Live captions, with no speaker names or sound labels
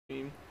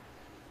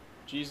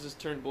Jesus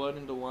turned blood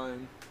into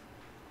wine.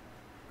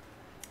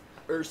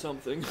 Or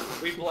something.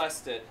 We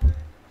blessed it.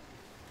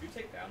 You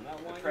take down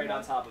that one. Prayed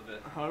on top of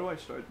it. How do I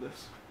start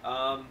this?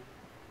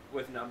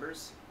 With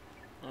numbers.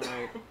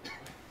 Alright.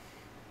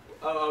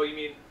 Oh, you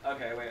mean?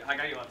 Okay, wait. I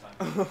got you on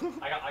time.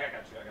 I got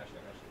you.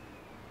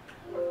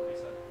 What he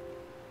said.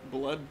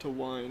 Blood to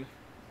wine.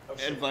 Oh,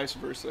 and vice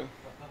versa.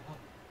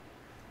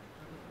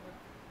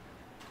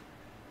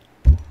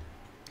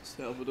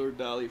 Salvador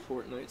Dali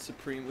Fortnite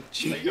Supreme with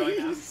cheese. Are you going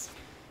now?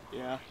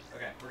 Yeah.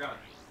 Okay, we're going.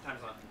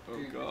 Time's on. Oh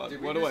Dude, god.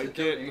 did we What do miss I a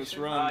get in this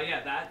donation? run?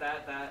 Yeah,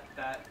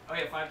 that. Oh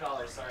yeah,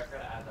 $5. Sorry, I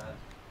forgot to add that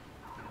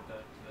to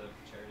the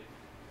charity.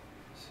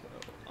 So,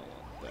 I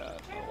want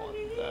that. I want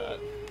that.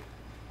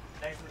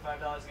 Thanks for the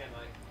 $5 again,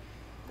 Mike.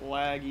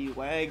 Laggy.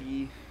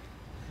 Laggy,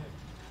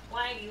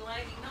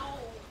 no.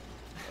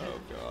 Oh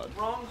god.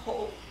 Wrong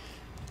hole.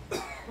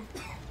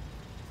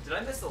 Did I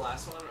miss the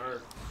last one,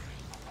 or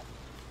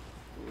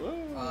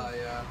Whoa.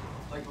 Yeah.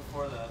 like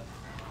before that?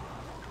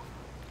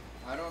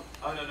 I don't.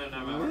 Oh no,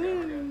 we're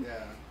good.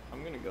 Yeah.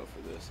 I'm gonna go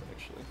for this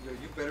actually. Yo,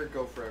 you better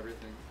go for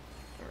everything.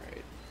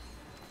 Alright.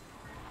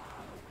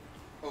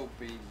 Oh,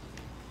 baby.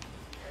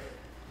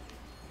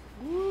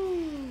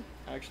 Woo!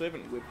 I actually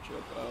haven't whip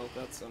jump. Oh,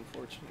 that's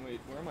unfortunate. Wait,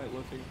 where am I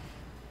looking?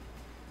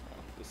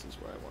 Oh, this is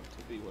where I want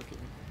to be looking.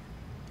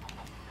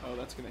 Oh,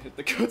 that's gonna hit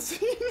the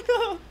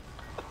cutscene.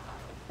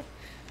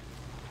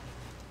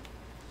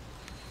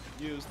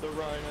 Use the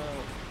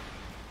rhino.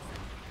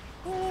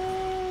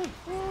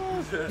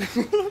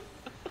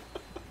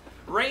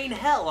 Rain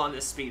hell on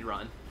this speed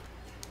run.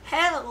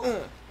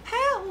 Hell.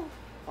 Hell.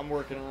 I'm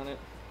working on it.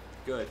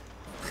 Good.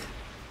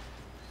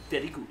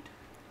 Very good.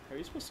 How are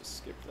you supposed to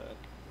skip that?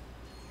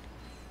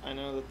 I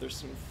know that there's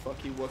some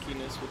fucky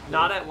wuckiness with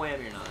Not at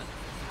WAM, you're not.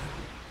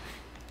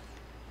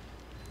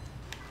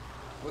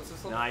 What's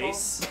this level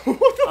Nice. called?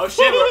 Oh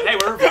shit,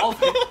 we're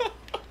evolving.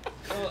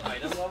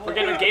 Item level? We're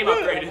getting a game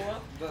upgraded.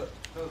 The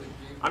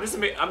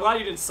game. I'm glad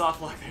you didn't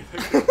soft lock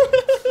there.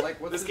 Like,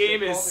 what's This ship game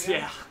called is,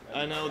 again? yeah.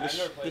 I know, I've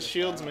never the played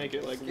shields it. make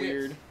it, like, Skips.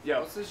 weird.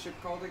 Yo. What's this ship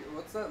called again?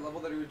 What's that level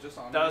that he was just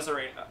on? That was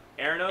Aranos or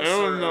Aranos.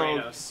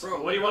 Aranos?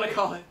 Bro, What do you want to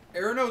call it?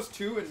 Aranos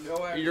 2 and no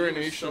IMG was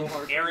Urination. so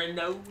hard.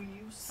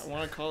 Aranos. I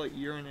want to call it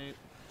urinate.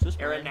 Is this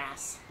mine?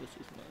 Aranas. This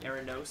is mine.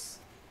 Aranos.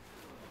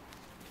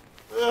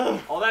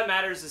 Ugh. All that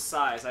matters is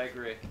size, I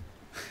agree.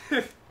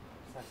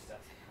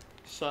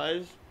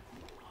 Size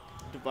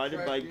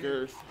divided by Track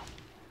girth.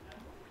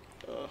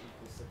 Ugh.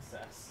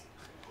 Success.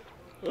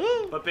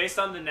 But based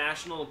on the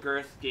national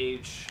girth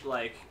gauge,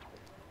 like,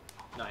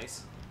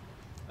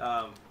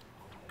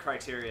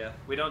 criteria,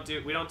 we don't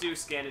do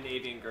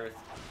Scandinavian girth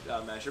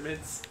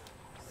measurements.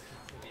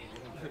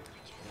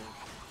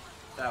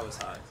 That was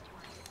hot.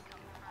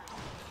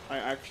 I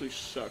actually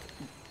suck.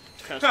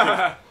 Testing.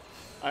 I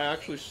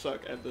actually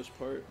suck at this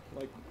part.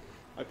 Like,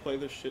 I play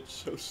this shit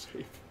so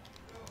safe.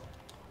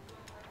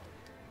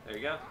 There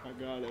you go. I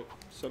got it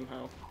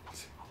somehow.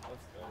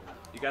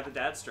 You got the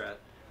dad strat.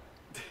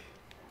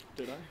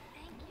 Did I?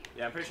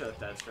 Yeah, I'm pretty sure that's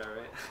dad strat,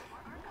 right?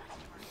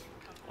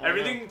 I don't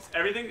know.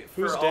 Everything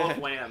Who's for all dad?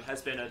 of WAM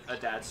has been a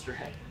dad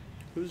strat.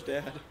 Who's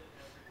dad?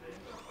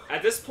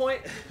 At this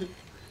point,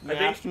 I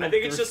National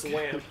think it's girth just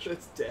WAM gauge.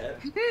 that's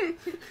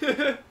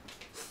dead.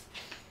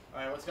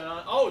 Alright, what's going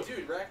on? Oh,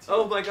 dude, Ratchet.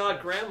 Oh my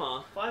god,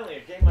 Grandma. Finally,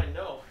 a game I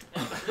know.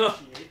 and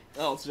appreciate.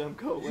 Oh,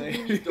 Zemco You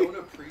Lane. don't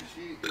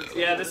appreciate this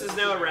Yeah, level. this is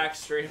now a rack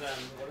stream. Then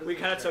what is We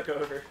this kind of track? took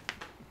over.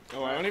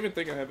 Oh, I don't even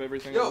think I have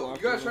everything Yo,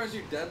 unlocked. you guys yet. trying to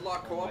do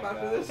Deadlock Oh co-op my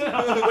after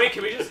God. this? Wait,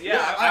 can we just? Yeah,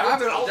 Yeah, I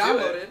have it I'll do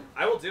downloaded.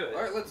 I will do it.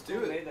 Alright, let's do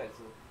Who it. made that?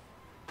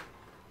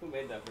 Who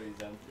made that for you,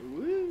 Zem?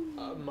 Woo.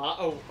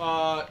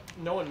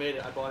 No one made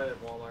it. I bought it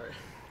at Walmart.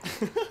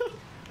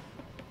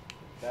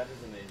 That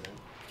is amazing.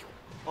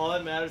 All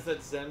that matters is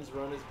that Zem's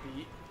run is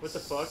beat. What the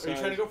fuck? Are you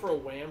trying to go for a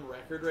WAM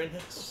record right now?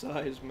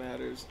 Size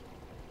matters.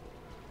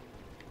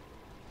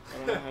 I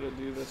don't know how to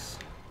do this.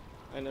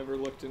 I never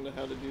looked into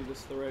how to do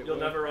this the right You'll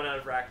way. never run out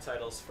of rack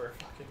titles for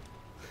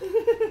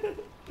fucking.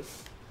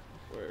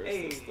 Where is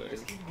Hey, this thing?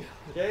 just keep going.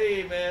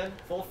 Yay, man.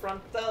 Full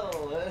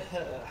frontal.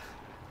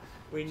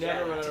 We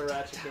never run out of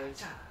Ratchet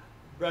games.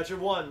 Ratchet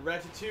 1,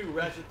 Ratchet 2,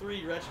 Ratchet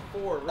 3, Ratchet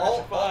 4,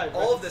 Ratchet 5,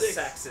 all of Ratchet the 6,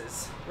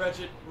 sexes.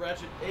 Ratchet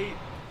 8.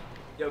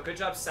 Yo, good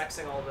job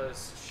sexing all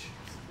those.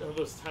 Oh,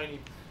 those tiny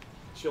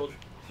children.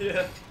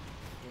 Yeah.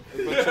 A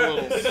bunch of little-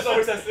 It just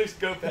always has to just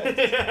go back.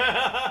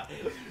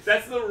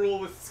 That's the rule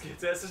with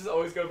skits. It has to just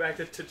always go back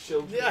to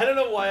children. Yeah, I don't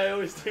know why I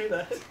always do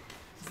that.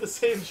 It's the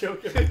same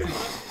joke every time.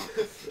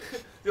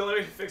 The only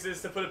way to fix it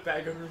is to put it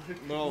back over.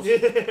 No,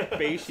 Yeah.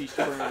 bassy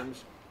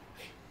terms.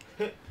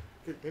 Could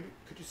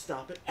you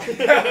stop it?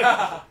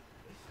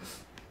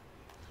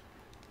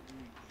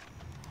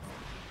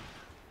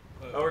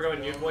 Oh, we're going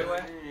New Boy way?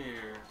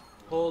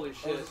 Holy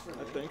shit.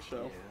 I think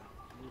so.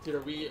 Dude,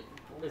 are we...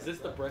 Is this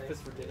the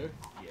breakfast for dinner?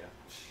 Yeah.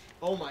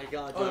 Oh my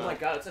god. Oh dude. my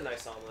god, it's a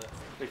nice omelet.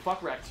 Wait,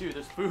 fuck rack 2,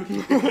 there's food. Wait,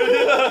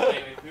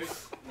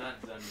 food's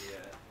not done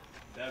yet.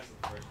 That's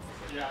the first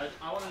one. Yeah,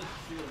 I wanted to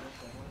see what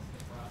this one was.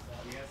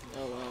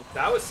 Oh wow.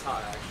 That was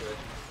hot, actually.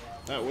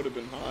 That would have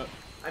been hot.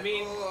 I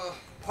mean,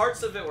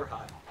 parts of it were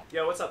hot.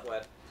 Yo, what's up,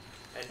 Wet?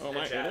 And, Oh, and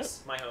my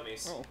Jazz, my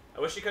homies. Oh.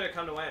 I wish you could have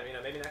come to WAM, you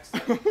know, maybe next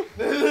time.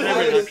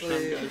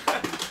 Honestly,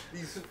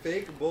 these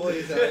fake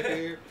boys out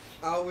here,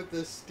 out with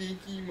the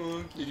stinky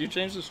monkey. Did you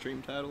change the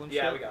stream title and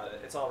Yeah, shit? we got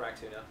it. It's all Rack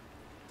 2 now.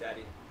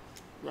 Daddy.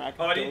 Rack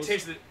Oh, I didn't those?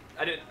 change the...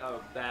 I didn't...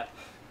 Oh, that.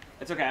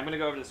 It's okay, I'm gonna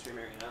go over to the stream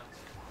area now.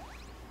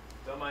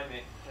 Don't mind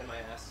me and my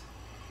ass.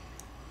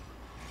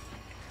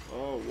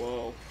 Oh,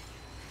 whoa.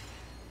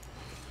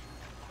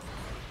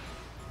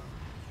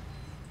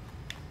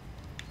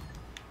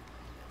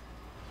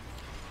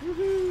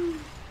 Woohoo!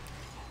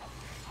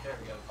 There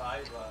we go.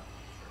 Bye,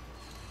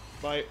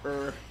 By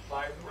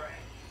Bye,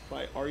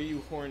 by Are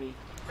You Horny?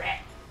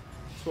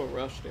 That's what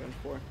Rush stands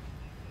for.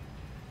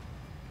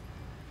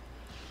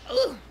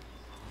 Ugh.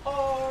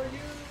 Are you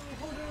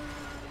horny?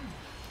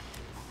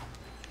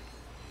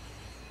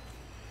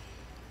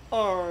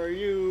 Are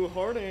you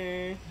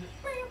horny?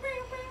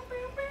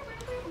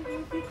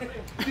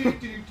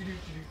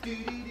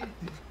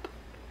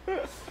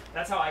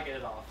 That's how I get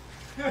it off.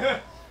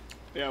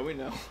 Yeah, we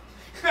know.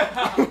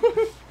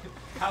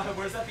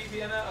 Where's that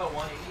BPM at? Oh,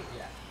 180?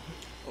 Yeah.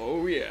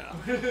 Oh yeah.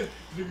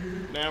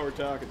 Now we're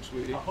talking,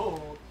 sweetie.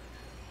 Oh.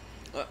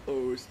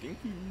 Uh-oh,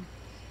 stinky.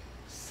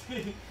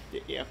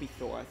 The appy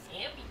thought.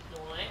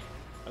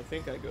 I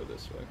think I go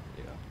this way.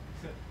 Yeah.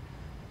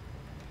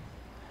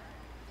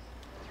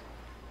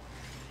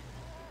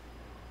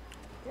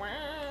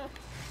 Wow.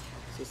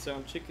 It's the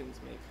sound chickens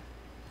make.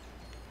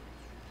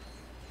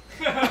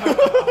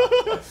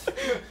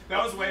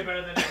 That was way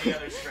better than any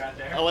other strat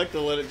there. I like to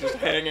let it just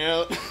hang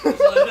out.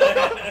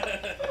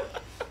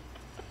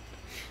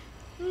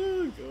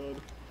 Oh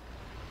god.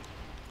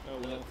 Oh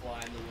Let well. it fly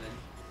in the wind.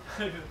 I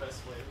do the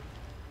best flavor.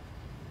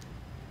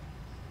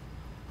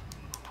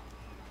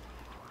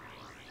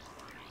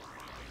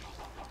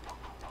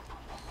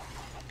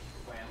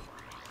 Wham.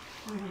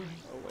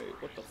 Oh wait,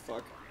 what the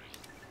fuck?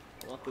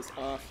 I want this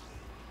off.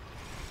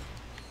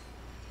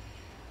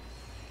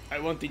 I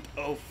want it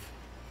off.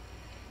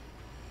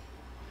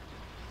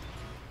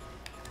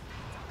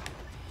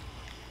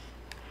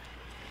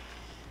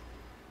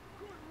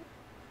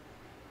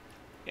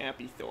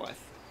 Happy thought.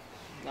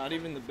 Not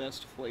even the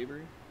best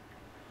flavor.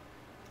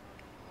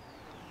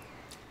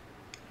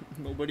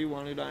 Nobody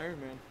wanted Iron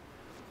Man.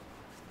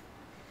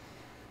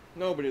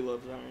 Nobody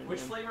loves Iron Which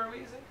Man. flavor are we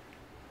using?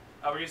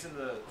 Oh, we're using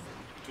the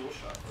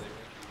DualShock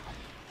flavor.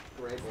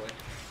 Gray boy.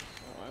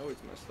 Oh, I always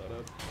mess that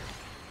up.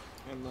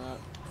 And that.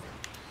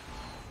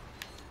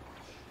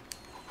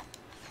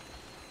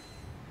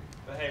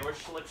 But hey, we're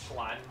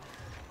Schlipschlein.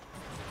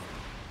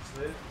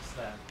 Slip,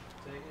 snap.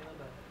 Taking a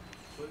back.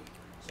 Slip,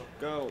 slip.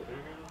 Go. Taking a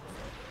back.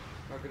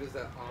 How good is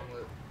that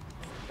omelet?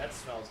 That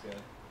smells good.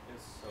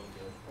 It's so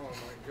good. Oh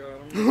my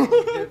god, I'm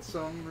gonna get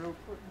some real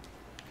quick.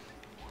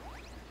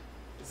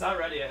 It's not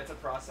ready yet. It's a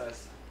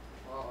process.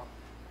 Oh.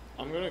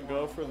 I'm gonna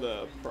go for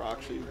the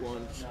proxy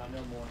ones. No,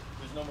 no more.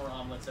 There's no more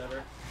omelets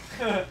ever.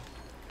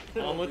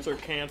 Omelets are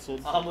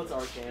canceled. Omelets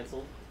are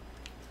canceled.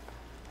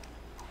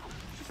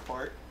 Just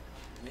fart.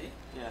 Me?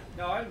 Yeah.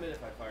 No, I'd admit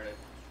if I farted.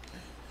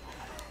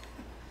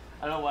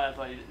 I don't know why I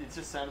thought it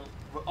just sounded.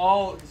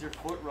 Oh, because your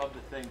foot rubbed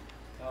the thing.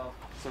 Oh.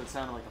 So it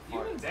sounded like a You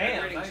fart. and Damn,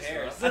 vibrating nice,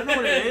 chairs. I don't know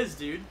what it is,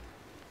 dude.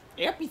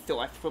 Happy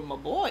thought from my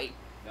boy.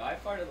 No, I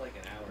farted like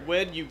an hour.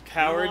 Wed, you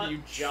coward, know what?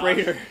 you Josh,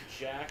 traitor,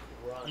 Jack,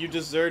 run. you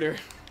deserter.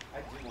 I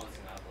do want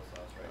some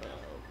applesauce right now.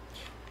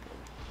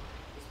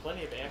 There's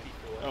plenty of ampy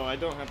for it. Oh, I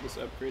don't have this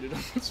upgraded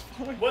on this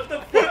phone. What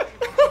the fuck?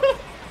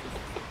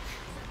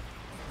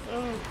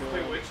 Oh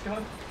Wait, god. which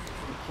gun?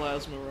 The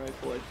plasma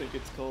rifle, I think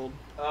it's called.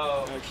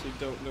 Oh, I actually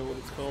don't know what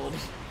it's called.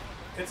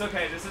 it's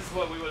okay. This is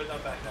what we would have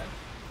done back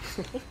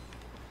then.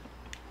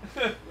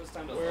 It was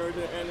time to Where are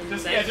the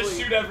enemies? Just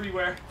shoot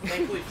everywhere.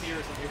 Thankfully, Fear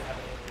isn't here to have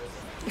an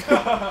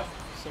aneurysm.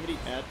 Somebody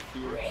at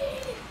Fear.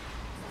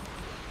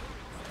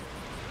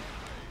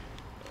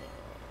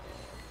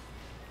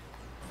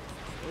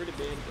 Where are the bad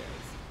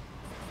guys?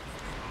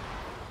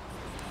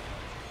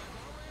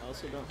 I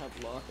also don't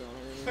have lock on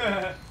or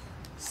anything.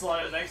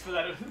 Slaughter, thanks for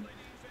that.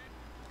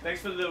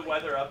 Thanks for the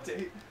weather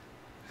update.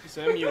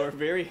 Sam, you are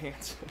very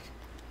handsome.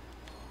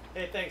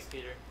 Hey, thanks,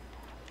 Peter.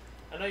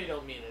 I know you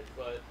don't mean it,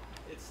 but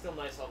it's still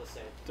nice all the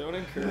same. Don't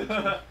encourage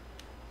me.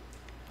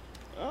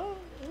 Oh,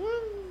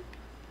 woo.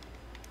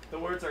 The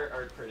words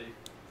are pretty.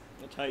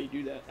 That's how you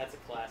do that. That's a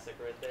classic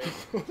right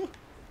there.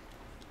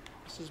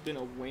 This has been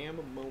a wham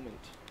moment.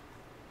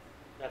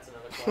 That's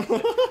another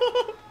classic.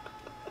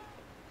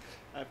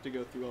 I have to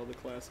go through all the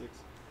classics.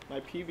 My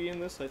PB in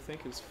this, I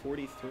think, is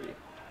 43.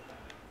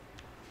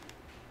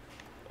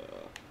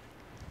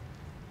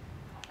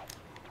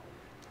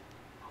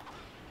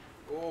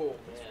 Oh.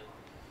 Man,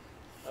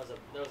 that was a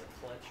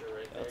clencher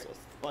right there. That's a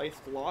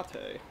spiced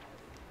latte.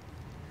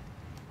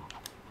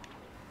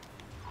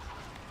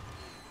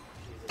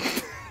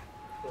 Jesus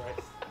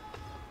Christ.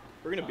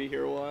 We're gonna be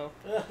here a while.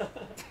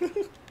 What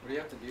do you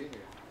have to do here?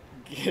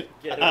 Get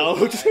Get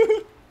out.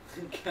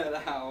 Get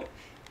out.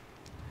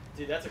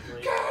 Dude, that's a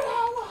great.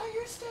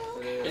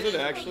 It Is it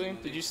actually?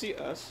 Did you see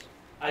Us?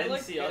 I didn't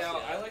see us.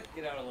 I like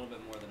Get Out a little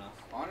bit more than us.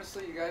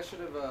 Honestly, you guys should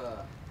have.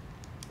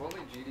 If only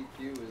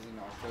GDQ was in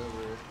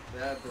October. They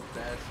had the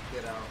best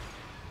Get Out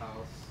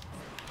house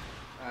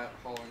at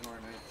Halloween Horror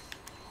Nights.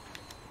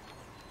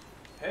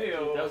 Hey Dude,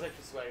 yo. that was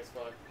actually swag as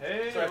fuck.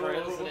 Hey Sorry, I yo.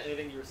 didn't listen to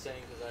anything you were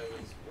saying because I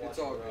was watching. It's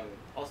all Raw. good.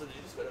 Also, did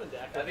you just go to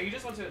Andaka? I think you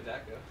just went to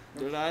Andaka.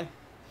 Did I?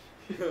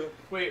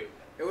 Wait,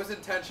 It was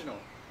intentional.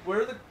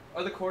 where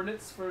are the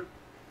coordinates for?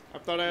 I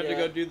thought I had to Yeah.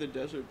 go do the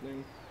desert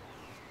thing.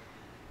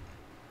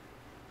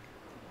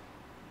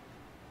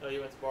 Oh,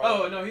 you went to bar.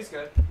 Oh no, he's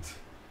good.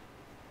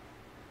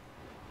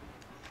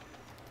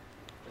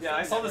 Yeah,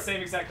 I saw the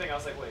same exact thing. I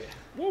was like, wait.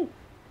 Woo!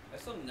 I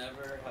still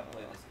never have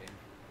played this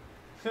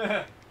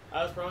game.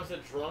 I was promised a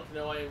drunk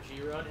no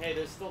IMG run. Hey,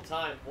 there's still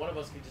time. One of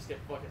us could just get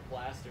fucking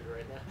plastered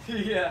right now.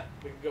 Yeah.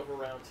 We can go for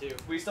round 2.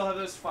 We still have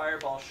those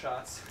fireball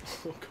shots.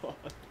 Oh god.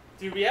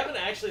 Dude, we haven't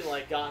actually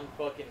like gotten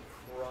fucking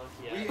crunk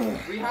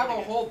yet. We have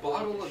a whole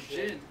bottle of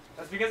Shit. gin.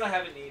 That's because I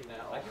haven't eaten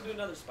I now. can do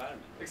another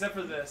Spider-Man. Except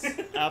for this.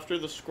 After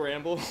the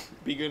scramble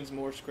begins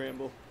more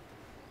scramble.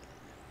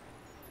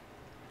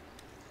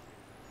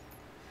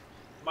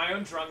 My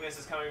own drunkenness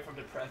is coming from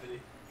depravity.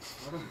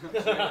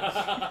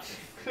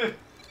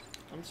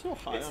 I'm so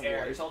high It's on air.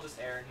 life. It's all just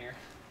air in here.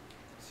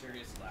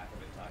 Serious lack of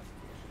intoxication.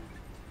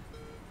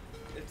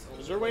 It's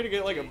Is there a way to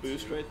get like a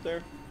boost right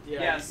there? Yeah,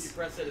 Yes. you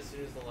press it as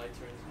soon as the light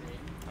turns green.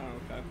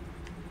 Oh, okay.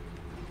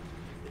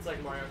 It's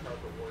like Mario Kart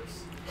but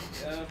worse.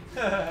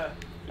 Yeah.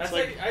 That's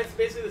like- it's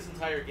basically this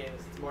entire game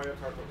is it's Mario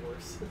Kart but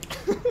worse.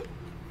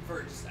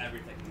 For just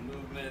everything. The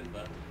movement,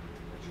 the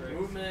tricks.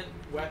 Movement,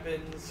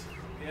 weapons,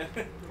 Yeah.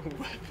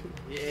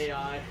 the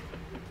AI.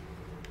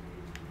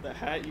 The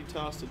hat you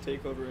toss to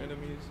take over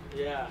enemies.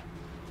 Yeah.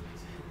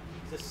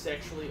 To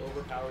sexually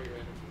overpower your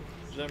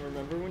enemies. Jem,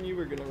 remember when you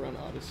were gonna run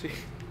Odyssey?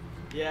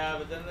 Yeah,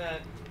 but then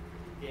that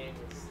game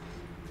was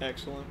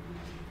Excellent.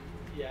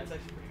 yeah, it's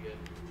actually pretty good.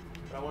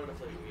 But I wanted to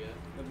play it again.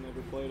 I've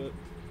never played it.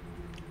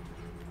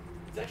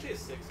 It's actually a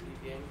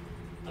 6-speed game.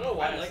 I don't know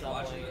why I, like stopped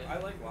watching. playing it. I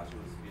like watching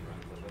the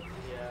speedruns of it.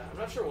 Yeah, I'm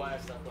not sure why I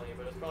stopped playing it,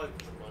 but it's probably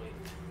because of money.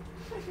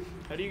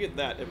 How do you get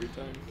that every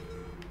time?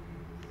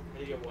 How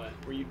do you get what?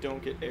 Where you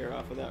don't get air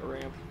off of that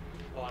ramp?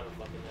 Oh, I don't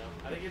fucking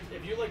know. I think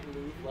if you like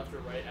move left or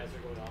right as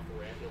you're going off the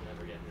ramp, you'll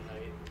never get in the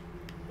height.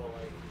 But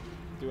like,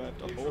 Do I have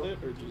to hold it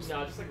or just?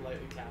 no, just like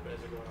lightly tap it as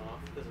you're going off.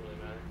 It doesn't really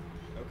matter.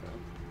 Okay.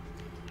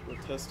 We'll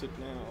test it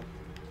now.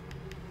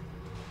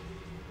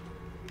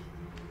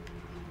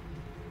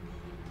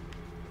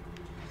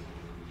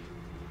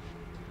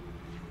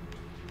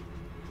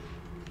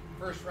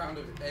 First round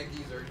of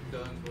eggies are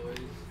done, boys.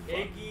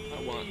 Eggies.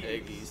 I want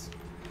eggies.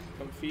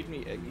 Come feed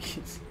me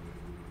eggies.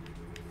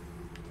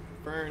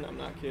 Fern, I'm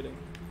not kidding.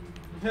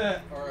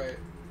 Alright.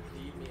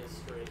 Feed me a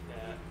stray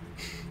cat.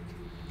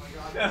 Oh my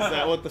Is god.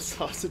 that what the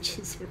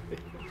sausages are made?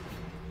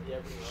 Yeah,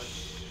 pretty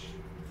much.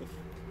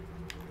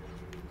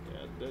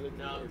 Yeah, that didn't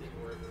No, it work.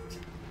 didn't work.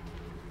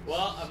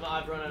 Well,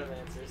 I've run out of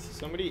answers.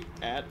 Somebody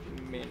at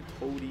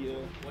Mantodia.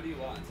 What do you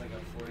want? It's like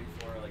a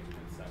 44, like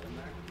 7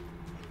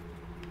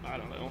 there. I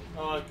don't know.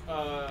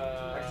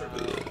 Extra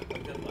boost. A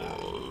good lap.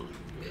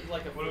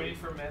 Like a What do we need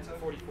for Manta?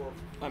 44.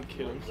 I'm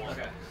kidding. One.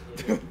 Okay.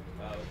 Yeah.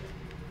 Oh, okay.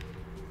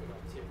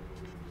 About 2.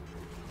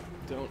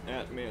 Don't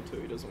at Manto.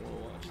 He doesn't want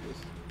to watch this.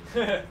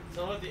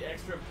 Tell about the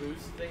extra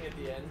boost thing at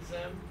the end,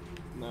 Sam.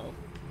 No.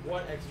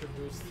 What extra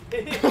boost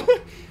thing?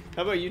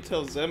 How about you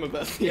tell Zem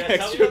about the Yeah, extra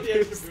tell me about the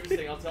extra boost boost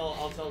thing. I'll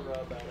tell Ro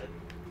about it.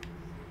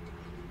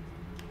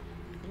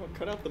 No,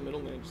 cut out the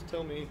middleman. Just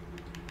tell me.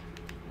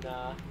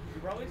 Nah. You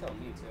could probably tell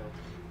me too.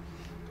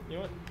 You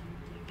know what?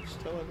 Just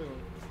tell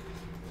everyone.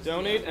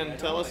 Donate Yeah, I and don't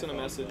tell us like in a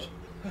phones, message.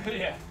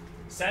 Yeah.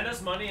 Send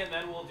us money and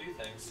then we'll do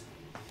things.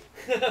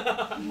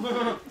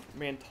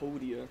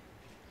 Mantodia.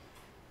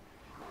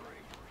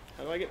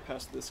 How do I get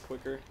past this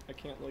quicker? I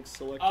can't like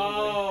select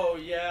Oh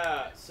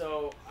yeah.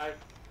 So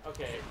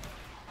okay.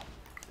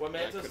 What Yeah,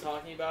 I Manto's could've-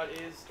 talking about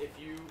is if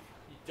you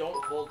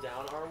don't hold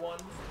down R1.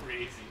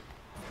 Crazy.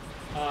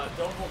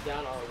 Don't hold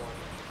down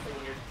R1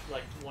 when you're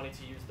like wanting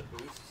to use the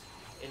boost.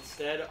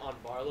 Instead, on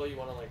Barlow, you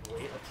want to like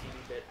wait a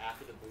teeny bit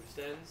after the boost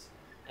ends,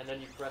 and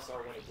then you press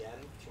R1 again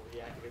to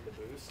reactivate the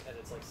boost, and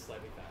it's like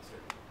slightly faster.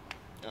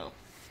 Oh.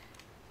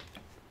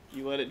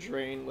 You let it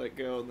drain, let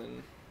go, and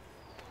then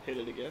hit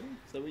it again?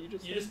 Is that what you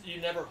just said?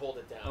 You never hold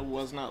it I down.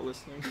 was not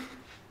listening.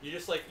 You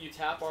just like you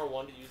tap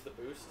R1 to use the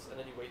boosts, and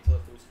then you wait till the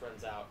boost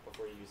runs out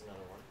before you use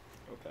another one.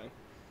 Okay.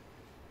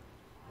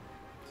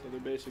 So they're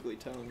basically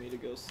telling me to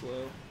go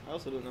slow. I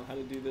also don't know how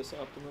to do this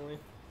optimally.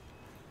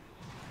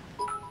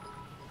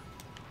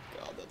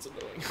 God, that's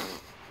annoying.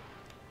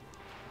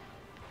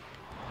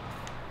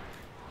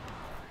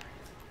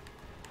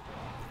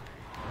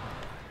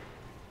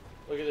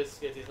 Look at this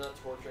skit. He's not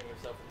torturing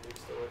himself with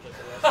boost storage like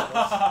the rest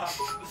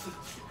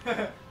of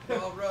us.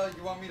 Well, bro,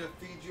 you want me to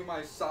feed you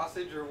my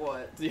sausage or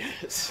what?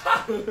 Yes.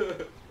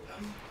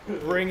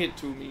 Bring it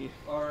to me.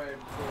 Alright,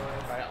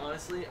 boy. Alright,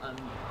 honestly, I'm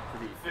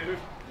pretty. Food.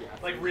 Yeah.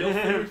 Like real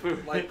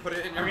food. Like, put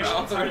it in your I'm gonna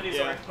mouth. turn these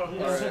Yeah.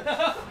 Oreos.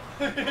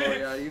 Alright. Oh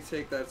yeah, you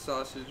take that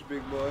sausage,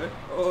 big boy.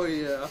 Oh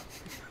yeah.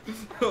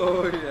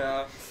 Oh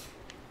yeah.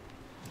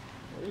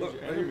 Where's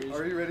your enemies?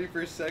 Are you ready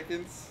for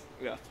seconds?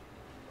 Yeah.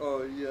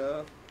 Oh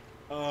yeah.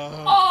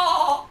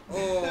 Oh!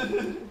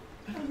 Oh.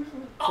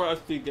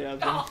 Crusty Gavin.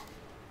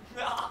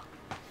 No!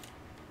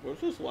 Where's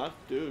this last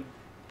dude?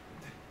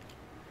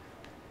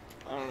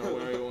 I don't know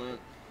where he went.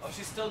 Oh,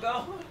 she's still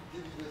going?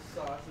 Give you this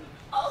sausage.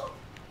 Oh!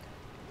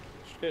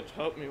 Shit,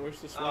 help me.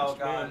 Where's this Oh last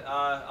god. man?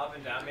 Up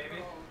and down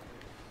maybe?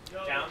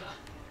 Down?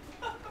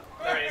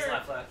 There he is,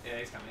 left. Yeah,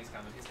 he's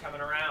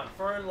coming around.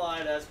 Fern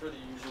lied as per the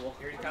usual.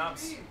 Here he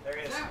comes. There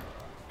he is.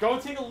 Go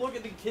take a look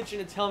at the kitchen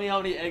and tell me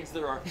how many eggs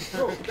there are.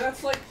 Bro,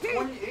 that's like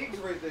 20 eggs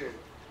right there.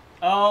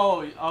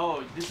 Oh,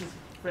 this is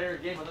fair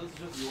game. I thought this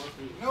was just your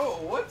food. No,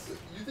 what?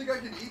 You think I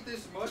can eat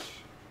this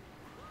much?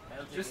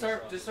 Just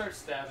start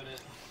stabbing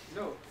it.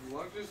 No,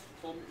 Lung just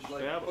told me,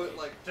 like, Stab put it.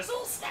 like... Just a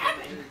little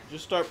stabbing.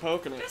 Just start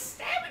poking it. Just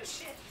stabbing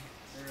shit.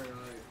 Here,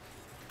 like...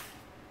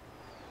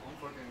 I'm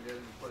fucking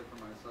getting to play for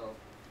myself.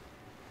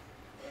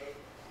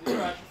 These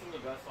are actually some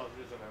of the best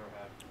sausages I've ever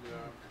had.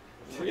 Yeah.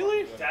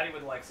 Really? Daddy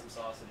would like some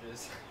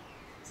sausages.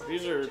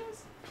 These are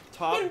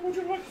top. Would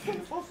you like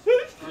some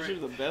sausage? These are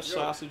the best Yo,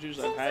 sausages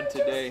I've had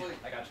today.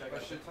 Like, I got you. a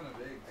shit ton of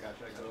eggs. I got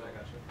you.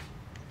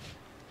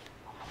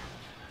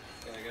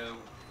 Gotta go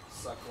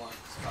suck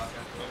Clank's cock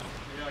out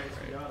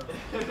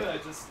there.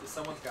 Just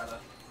someone's gotta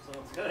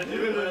do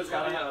it. Someone's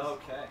gotta have.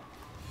 Okay.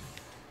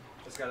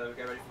 Just gotta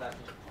get ready for that.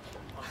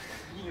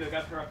 You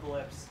gotta prep up the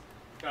lips.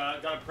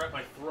 Gotta prep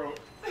my throat.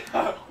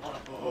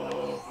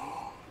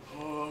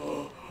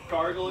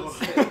 Gargle and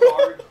spit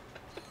hard.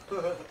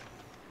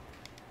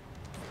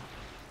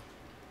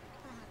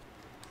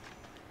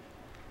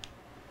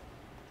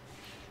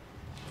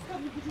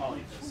 I'll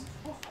eat this.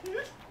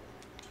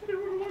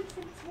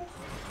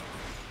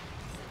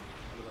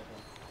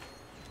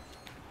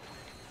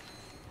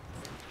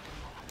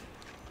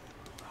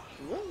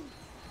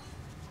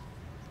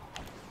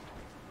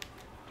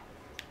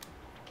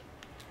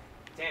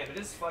 Damn, it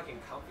is fucking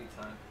comfy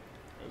time.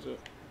 Is it?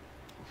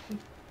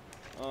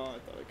 Oh, I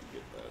thought I could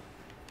get that.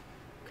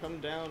 Come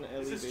down,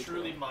 Ellie. This is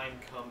truly Mein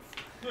Kampf.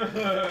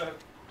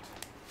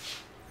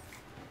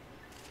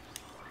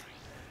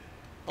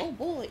 Oh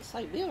boy,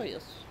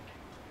 Siberius.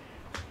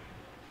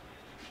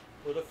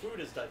 Where the food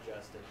is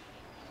digested.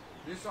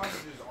 These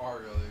sausages are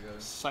really good.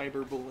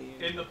 Cyberbullying.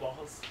 In the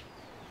balls.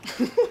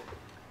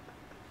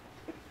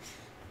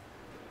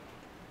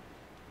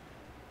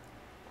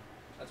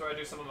 That's where I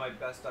do some of my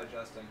best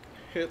digesting.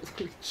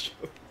 Hitler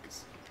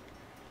jokes.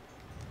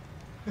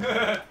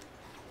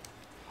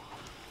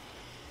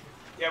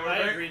 Yeah, I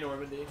agree,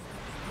 Normandy.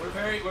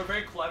 we're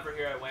very clever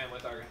here at WAM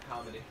with our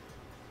comedy.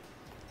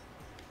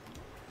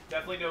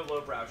 Definitely no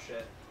lowbrow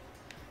shit.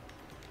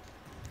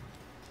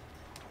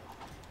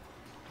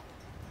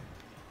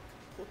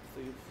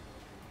 Whoopsies.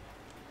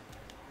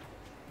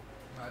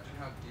 Imagine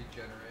how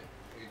degenerate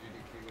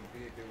AGDQ would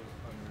be if it was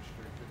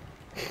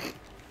unrestricted.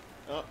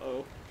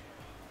 Uh-oh.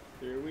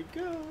 Here we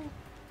go.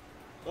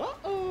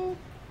 Uh-oh.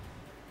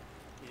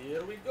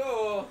 Here we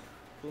go.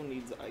 Who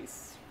needs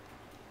ice?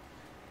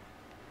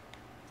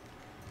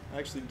 I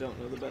actually don't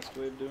know the best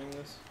way of doing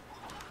this.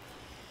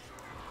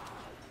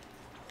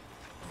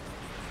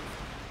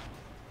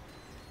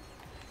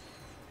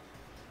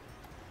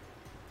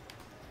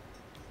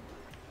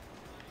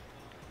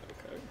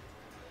 Okay.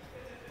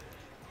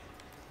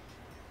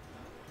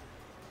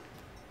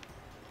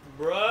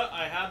 Bruh,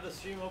 I had the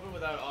stream open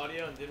without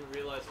audio and didn't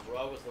realize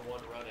Raw was the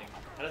one running.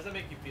 How does that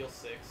make you feel,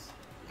 Six?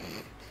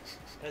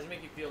 How does it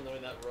make you feel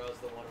knowing that Raw is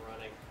the one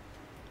running?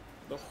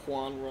 The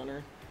Juan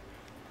runner.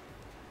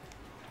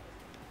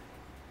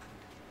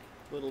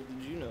 Little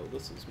did you know,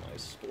 this is my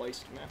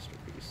spliced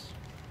masterpiece.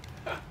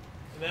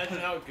 Imagine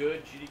how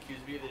good GDQs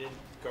would be if they didn't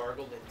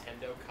gargle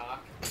Nintendo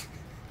cock.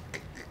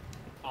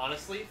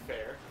 Honestly,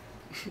 fair.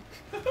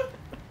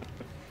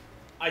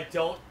 I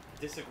don't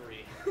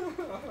disagree.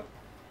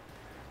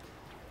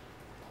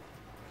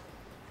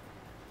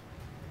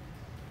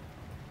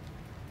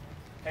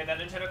 Hey, that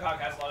Nintendo cock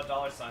has a lot of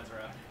dollar signs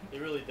around. It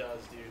really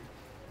does, dude.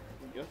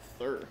 Yes,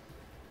 sir.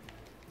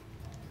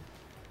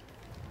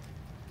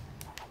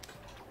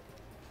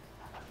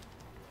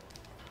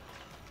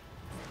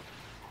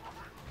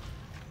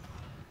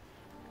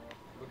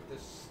 Look at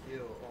this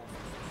skill. Oh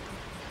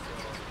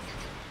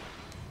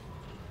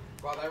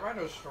my god. Wow, that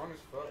rhino's strong as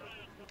fuck.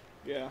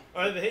 Yeah.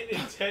 Are they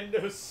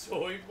Nintendo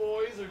soy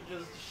boys or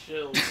just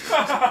shills?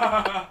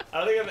 I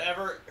don't think I've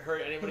ever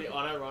heard anybody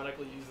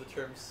unironically use the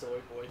term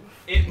soy boy.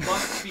 It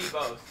must be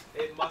both.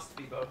 It must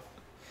be both.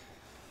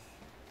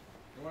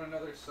 You want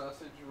another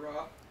sausage,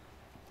 Raw?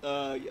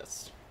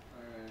 Yes.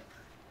 Alright.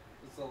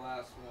 This is the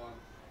last one.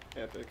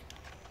 Epic.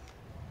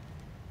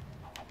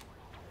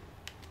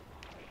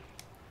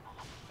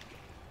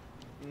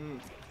 Mmm.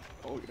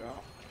 Oh, yeah.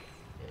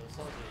 Yeah, those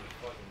sausages are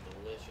fucking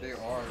delicious. They are,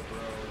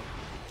 bro.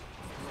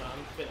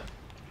 I'm finna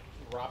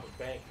rob a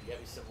bank and get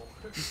me some more.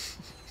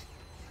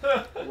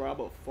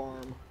 Rob a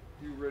farm.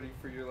 You ready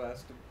for your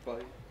last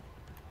bite?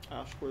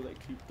 Ask where they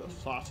keep the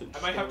sausage. I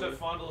might have to stored.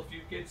 fondle a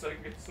few kids so I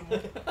can get some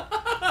more.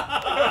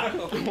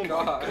 Oh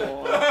god.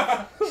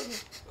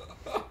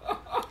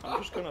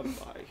 I'm just just gonna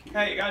buy here.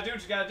 Hey, you gotta do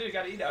what you gotta do. You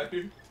gotta eat out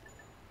here.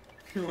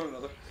 You want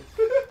another?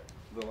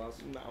 The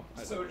last one? No.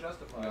 I So don't.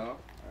 justified. No? Alright.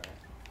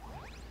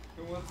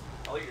 Who wants?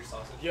 I'll eat your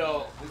sausage.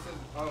 Yo. This is.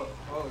 Oh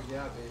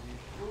yeah, baby.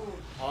 Ooh.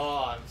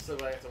 Oh, I'm so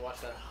glad I get to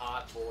watch that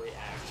hot boy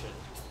action.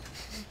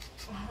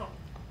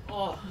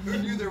 Oh. Who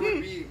knew there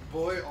would be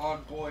boy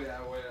on boy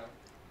at WAM?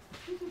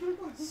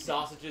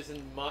 Sausages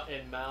in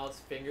mouths,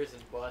 fingers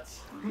and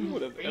butts. Who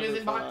would have Fingers ever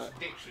and butts. thought?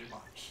 Dicks and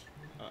butts.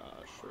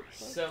 Sure.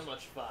 So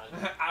much fun.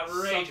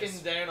 Outrageous.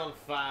 Sucking down on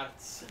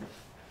farts.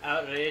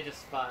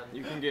 Outrageous fun.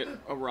 You can get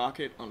a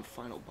rocket on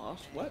final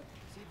boss. What?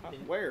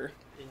 Where?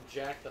 In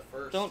Jack the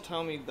First. Don't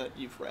tell me that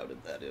you've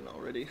routed that in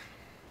already.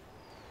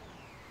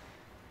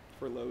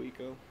 For low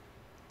eco.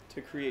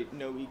 To create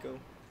no eco.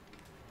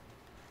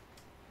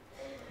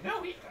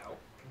 No eco.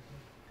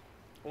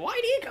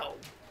 White eco! Alright,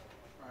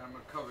 I'm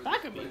gonna cover That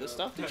this could be the plate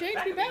stuff to That change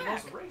me could be the back.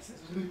 most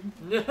racist.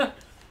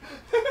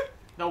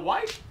 The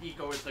white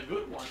eco is the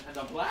good one, and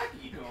the black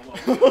eco.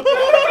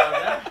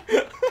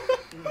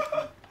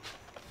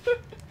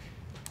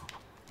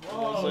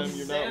 Whoa, Sam,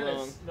 you're not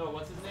wrong. No,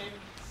 what's his name?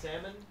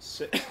 Salmon?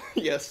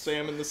 Yes,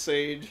 Salmon the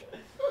Sage.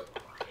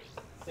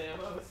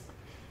 Samos?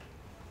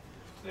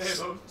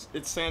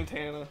 It's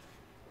Santana.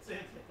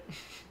 Santana.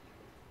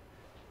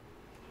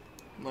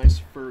 Nice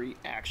furry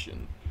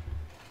action.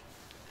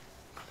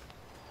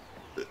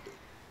 That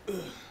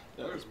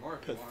There's was more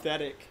if you want.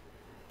 pathetic.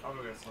 I'll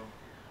go get some.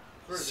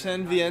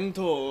 San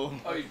viento.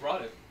 Oh, you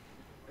brought it.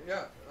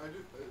 Yeah,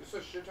 it's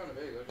a shit ton of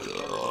eggs. I just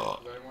covered it because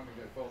I didn't want to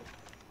get full.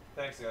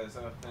 Thanks, guys. I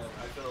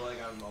feel like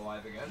I'm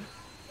alive again.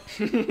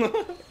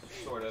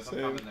 Sort of. I'm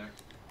Same. coming there.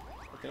 I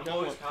think I'm I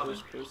always want coming.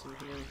 first person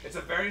here. It's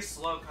a very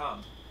slow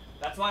come.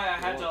 That's why I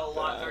had to Want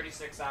allot that.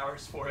 36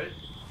 hours for it.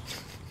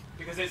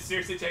 Because it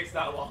seriously takes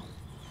that long.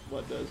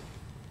 What does?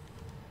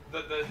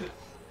 The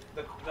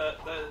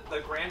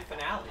grand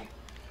finale.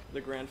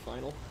 The grand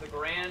final. The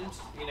grand,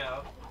 you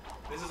know,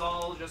 this is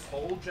all just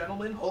hold,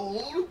 gentlemen,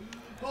 hold.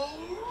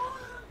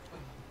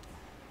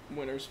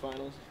 Winners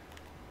finals.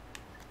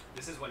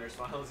 This is winners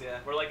finals, yeah.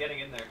 We're like getting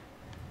in there.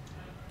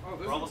 Oh,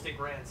 We're almost in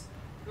grands.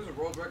 This is a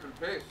world record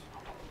pace.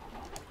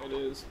 It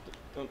is.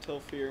 Don't tell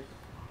fear.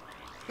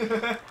 Is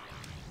that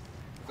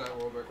a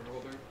world record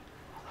holder?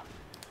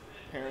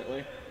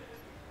 Apparently.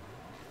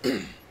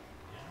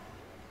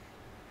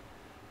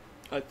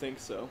 I think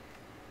so.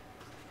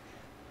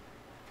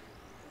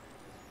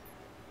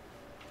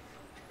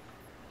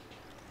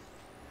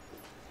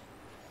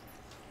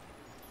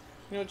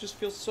 You know, it just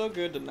feels so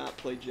good to not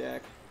play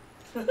Jack.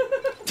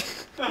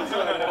 That's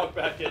what I walk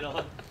back in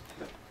on.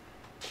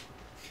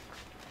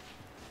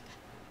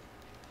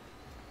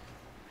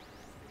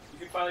 You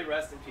can finally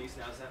rest in peace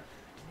now, Sam.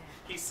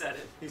 He said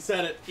it. He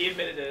said it. He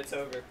admitted it. It's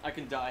over. I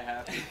can die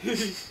happy.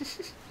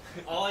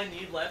 All I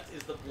need left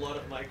is the blood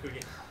of Mike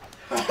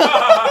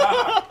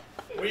Uyama.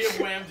 We of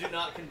WAM do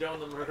not condone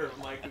the murder of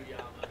Mike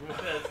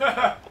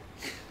Uyama.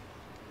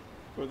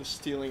 Or the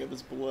stealing of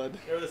his blood.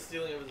 Or the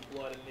stealing of his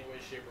blood in any way,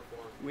 shape, or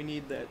form. We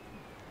need that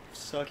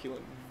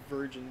succulent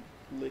virgin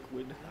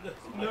liquid.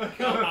 Oh my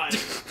god.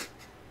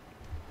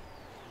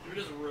 You're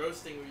just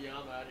roasting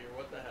Uyama out here.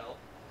 What the hell?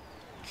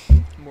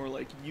 More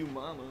like you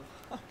mama.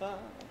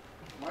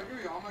 Mike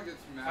Uyama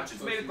gets mad. I just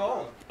so made a she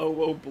goal.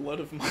 Oh, blood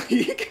of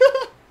Mike.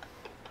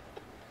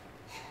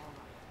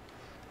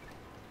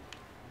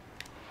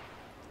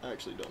 I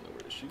actually don't know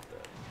where to shoot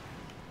that.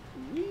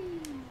 Whee.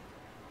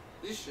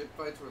 These shit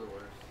fights were the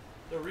worst.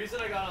 The reason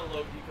I got on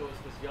low eco is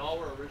because y'all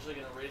were originally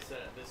going to race it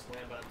at this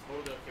WAM, but I'm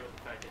totally okay with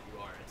the fact that you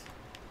aren't.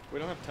 We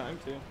don't have time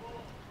to.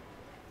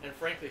 And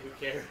frankly, who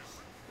cares?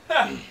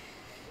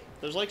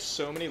 There's like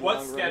so many What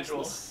long schedule?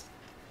 runs.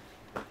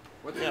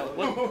 What Yeah, the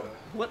what,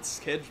 what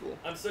schedule?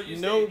 I'm so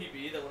used No. to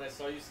APB that when I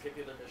saw you skip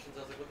the other missions, I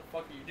was like, what the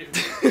fuck are you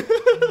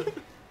doing?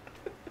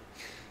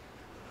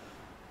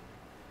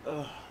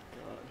 Oh,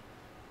 God.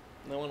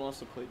 No one wants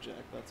to play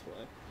Jack, that's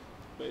why.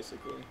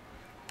 Basically.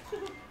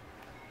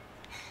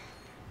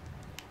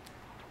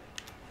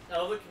 I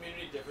love the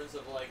community difference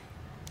of like,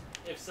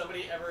 if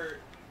somebody ever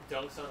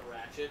dunks on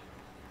Ratchet,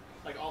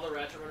 like all the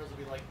Ratchet runners will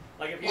be like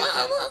if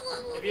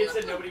he had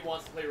said nobody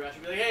wants to play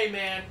Ratchet, be like, hey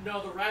man, no,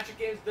 the Ratchet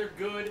games, they're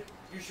good,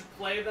 you should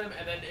play them,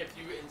 and then if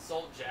you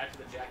insult Jack to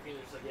the Jack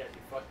community, they're just like, yeah,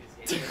 dude, fuck these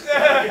games.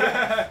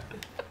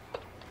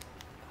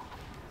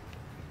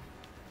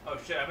 Oh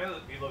shit, I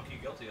might be low-key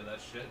guilty of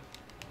that shit.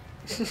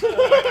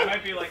 I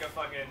might be like a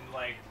fucking,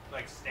 like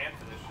stand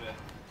for this shit.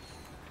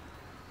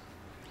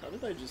 How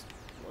did I just...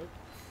 What?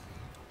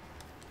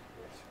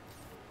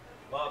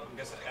 Well, I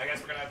guess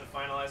we're gonna have to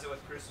finalize it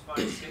with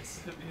crucifying skits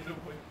at the end of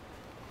the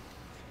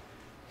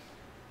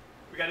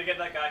We gotta get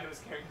that guy who was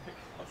carrying that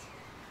cross.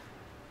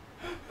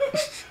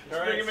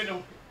 Alright. Bring him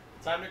into...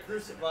 Time to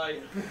crucify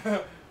you.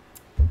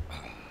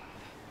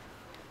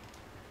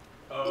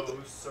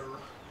 Oh, sir.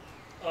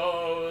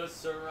 Oh,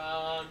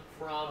 Saran,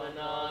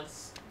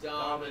 Promenance,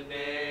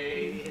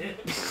 Dominate.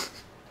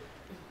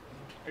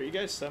 Are you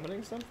guys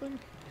summoning something?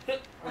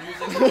 We're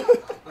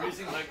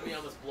using Mike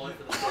Uyama's blood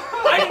for the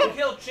I didn't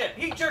kill Chip.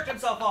 He jerked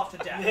himself off to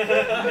death.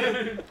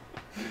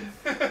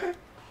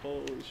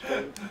 Holy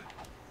shit.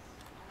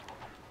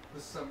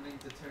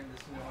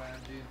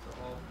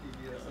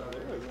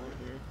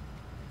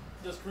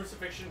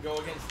 crucifixion go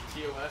against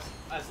TOS?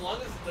 As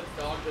long as the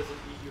dog doesn't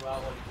eat you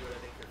out while you do it, I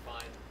think you're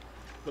fine.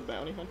 The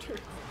bounty hunter?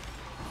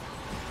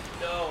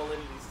 No,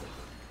 Alinity's still.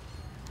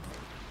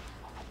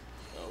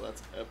 Oh,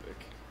 that's epic.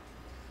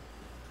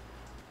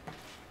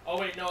 Oh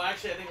wait, no,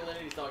 actually I think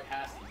Alinity's dog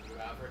has to eat you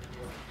out for it to do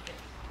it.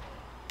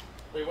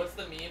 Wait, what's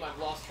the meme? I've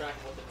lost track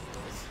of what the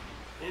meme is.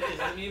 Is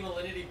the meme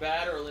Alinity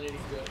bad or Alinity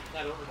good?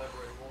 I don't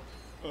remember anymore.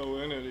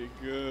 Alinity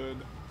good.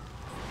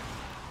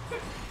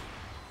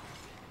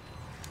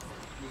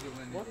 Who's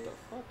Alinity? What the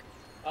fuck?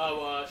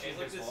 Oh,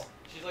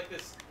 she's like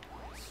this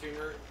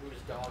streamer whose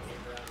dog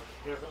ate around.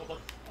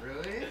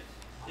 Really?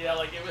 Yeah,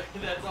 like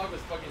that dog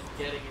was fucking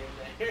getting in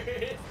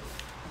there.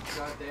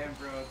 God damn,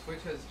 bro.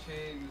 Twitch has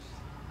changed.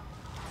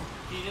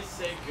 You just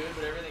say good,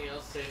 but everything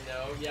else say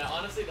no. Yeah,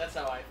 honestly, that's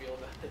how I feel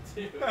about it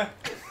too.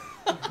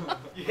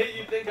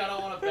 You think I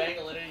don't want to bang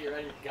Alinity? You're out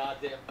of your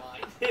goddamn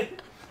mind.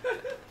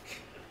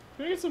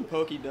 Can I get some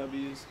pokey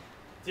W's?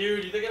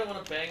 Dude, you think I don't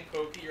want to bang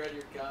Pokey? You're out of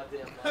your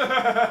goddamn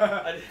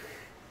mind.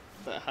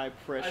 That high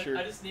pressure.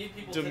 I just need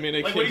people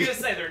Dominican. Like, what are you gonna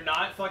say? They're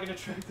not fucking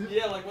attractive?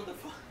 Yeah, like what the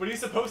fuck? What are you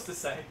supposed to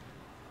say?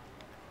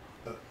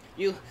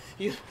 You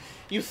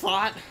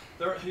thought?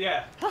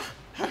 Yeah.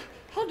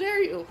 How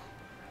dare you?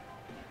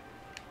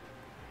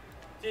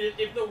 Dude,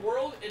 if the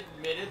world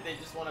admitted they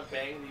just want to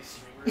bang these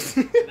streamers,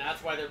 and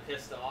that's why they're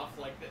pissed off,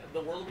 like, the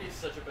world would be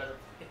such a better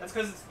place. That's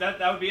because that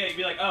would be it. You'd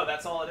be like, oh,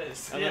 that's all it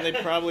is. And then they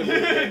probably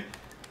would.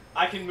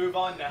 I can move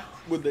on now.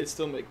 Would they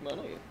still make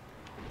money?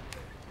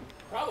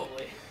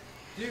 Probably.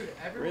 Dude,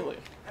 every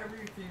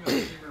female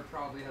streamer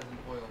probably has an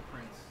oil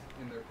prince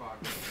in their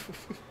pocket.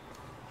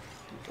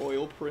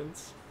 Oil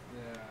prints.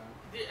 Yeah.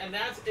 Dude, and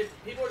that's, if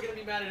people are gonna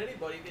be mad at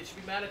anybody, they should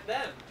be mad at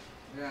them.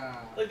 Yeah.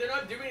 Like, they're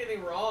not doing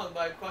anything wrong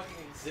by fucking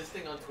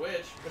existing on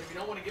Twitch, but if you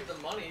don't want to give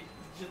them money,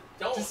 just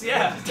don't.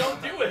 Just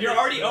don't do it. You're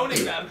already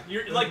owning them.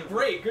 You're like,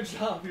 great, good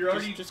job. You're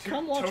already just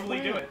come watch totally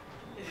WAM. do it.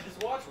 Yeah,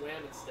 just watch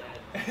WAM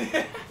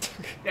instead.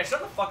 Yeah,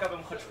 shut the fuck up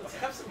and watch Let's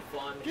WAM. have some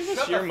fun. Give Shut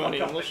us the your fuck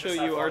money up and we'll and show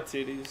just you have our fun.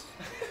 titties.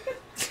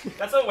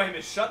 That's what WAM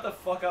is. Shut the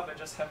fuck up and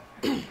just have.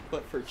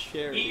 But for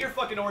charity. Eat your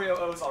fucking Oreo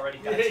O's already,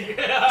 guys.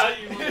 Yeah,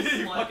 you little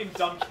You slut. fucking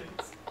dumb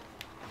kids.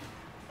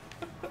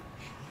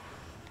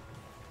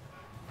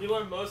 People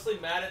are mostly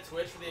mad at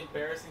Twitch for the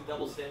embarrassing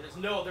double standards.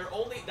 No,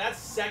 that's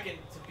second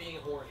to being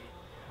horny.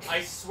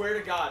 I swear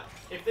to God,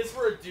 if this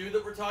were a dude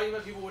that we're talking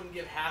about, people wouldn't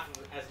give half of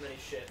as many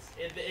shits.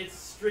 It's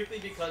strictly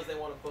because they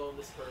want to bone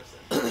this person.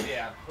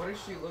 Yeah. What does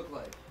she look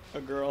like?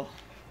 A girl.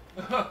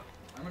 I'm gonna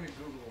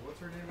Google. What's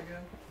her name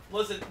again?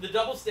 Listen, the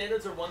double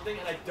standards are one thing,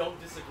 and I don't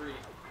disagree.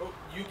 But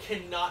you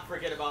cannot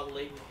forget about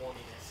latent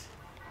horniness.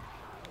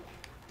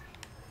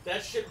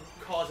 That shit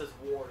causes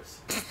wars.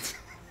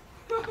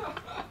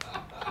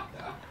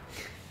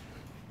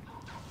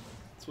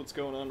 That's what's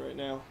going on right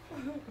now.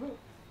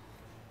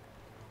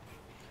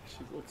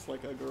 She looks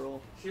like a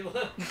girl.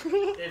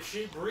 If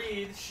she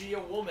breathes, she a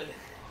woman.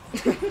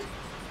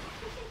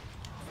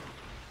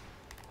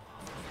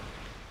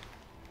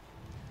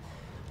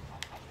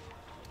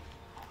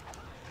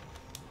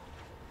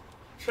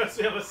 Trust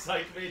me, I'm a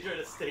psych major at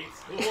a state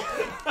school.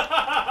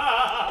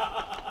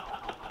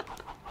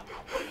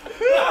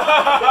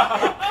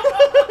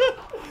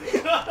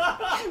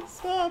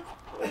 Stop!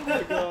 Oh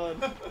my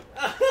god.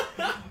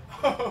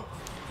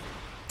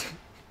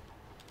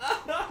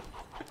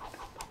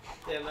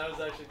 Damn, that was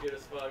actually good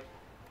as fuck.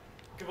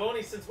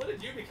 Cavoni, since when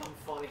did you become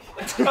funny?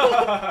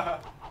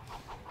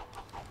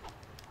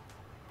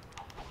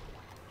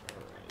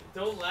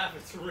 Don't laugh,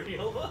 it's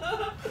real.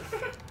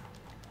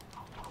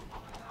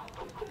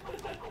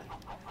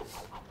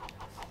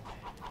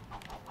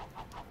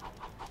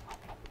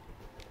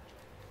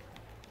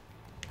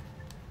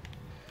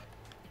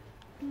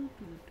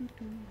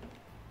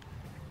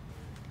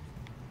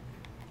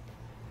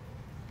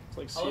 It's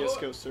like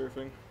CSGO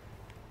surfing.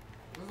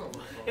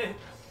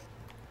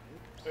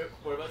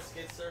 What about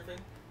skate surfing?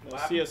 No,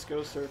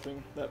 CSGO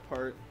surfing, that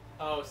part.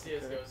 Oh,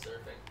 CSGO Okay.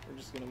 surfing. We're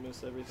just gonna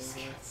miss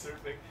everything here.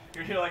 Surfing.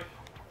 You're here like,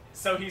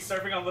 so he's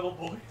surfing on little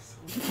boys.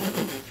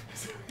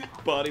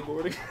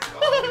 Bodyboarding. It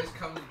always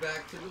comes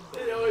back to the boys.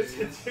 You know,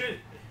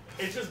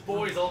 it's just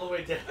boys all the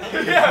way down.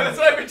 Yeah, that's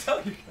what I've been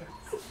telling you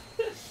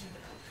guys.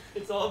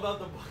 It's all about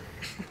the boys.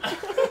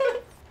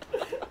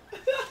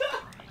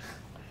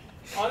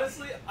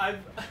 Honestly,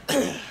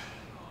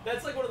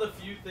 that's like one of the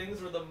few things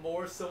where the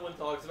more someone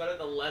talks about it,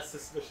 the less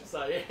suspicious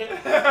I am.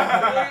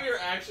 If you're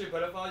actually a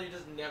pedophile, you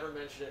just never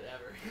mention it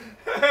ever.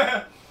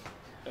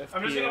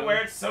 I'm just gonna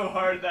wear it so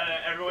hard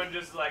that everyone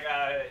just like,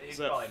 he's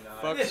That probably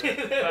not. fucks-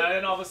 But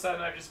then all of a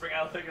sudden I just bring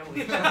out like a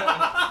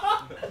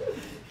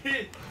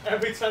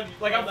Every time you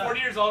like I'm 40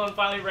 years old and I'm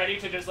finally ready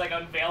to just like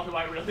unveil who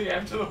I really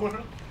am to the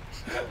world.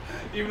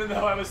 Even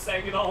though I was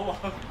saying it all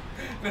along.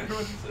 And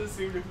everyone just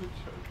assumed it was a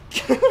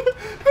joke.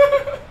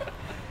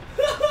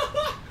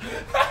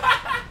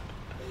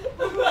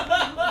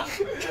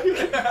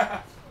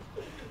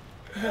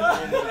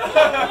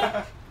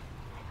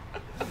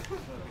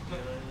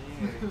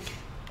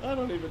 I don't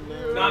don't even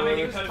know. Not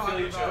making Just pedophilia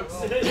talking about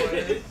jokes. little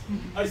boys.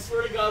 I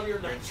swear to God, we were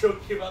not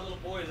joking about little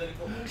boys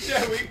anymore.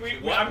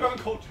 Yeah, I'm going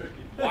cold turkey.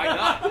 Why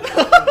not?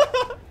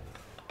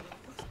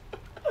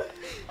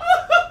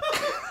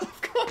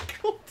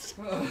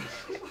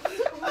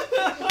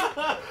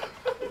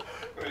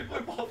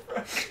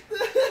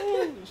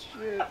 Holy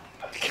shit.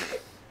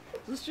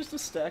 Is this just a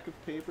stack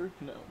of paper?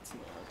 No, it's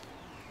not.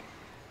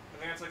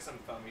 I think it's like some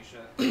foamy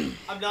shit.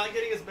 I'm not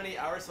getting as many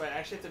hours, so I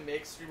actually have to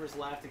make streamers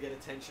laugh to get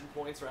attention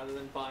points rather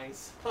than buying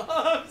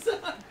subs.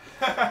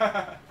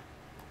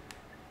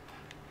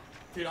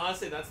 Dude,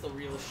 honestly, that's the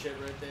realest shit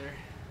right there.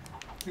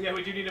 Yeah,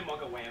 we do need a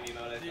monk of wham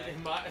emote, I Dude,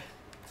 think.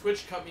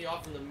 Twitch cut me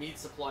off from the meat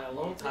supply a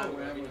long time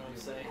ago, you know what I'm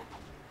saying?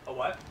 A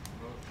what?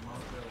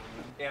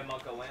 Yeah,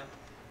 monk of wham.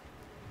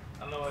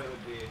 I don't know what it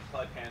would be.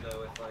 Probably panda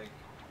with like...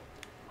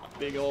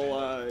 Big ol'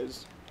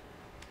 eyes.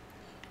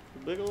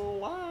 Big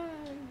ol' eyes.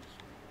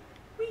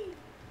 Whee!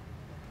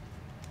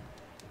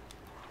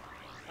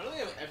 I don't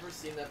think I've ever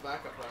seen that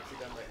backup proxy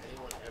done by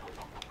anyone ever.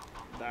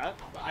 That?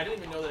 But I didn't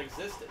even know that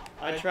existed.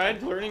 I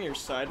tried learning your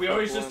side We flip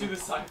always just one. do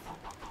the side.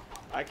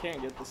 I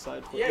can't get the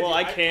side flip. Yeah, well,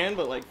 dude, I can,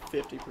 but like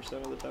 50%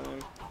 of the time.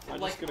 I'm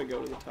Like- just gonna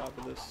go to the top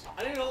of this.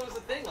 I didn't even know that was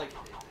a thing. Like,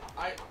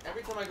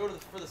 every time I go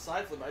for the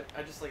side flip,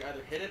 I just like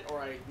either hit it or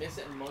I miss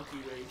it and monkey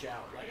rage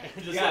out. Like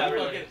I just Yeah, like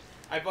really.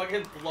 I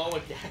fucking blow a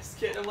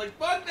gasket. I'm like,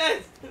 fuck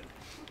this. Oh,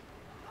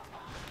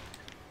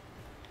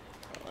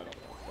 I don't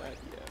want that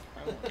yet. I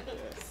want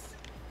this.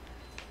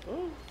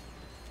 Oh.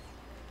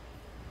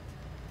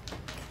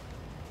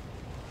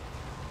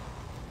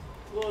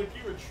 Look,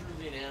 you were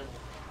truly an animal.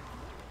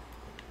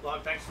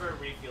 Log, thanks for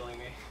refueling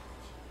me.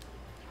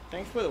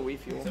 Thanks for the Wii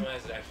fuel. Someone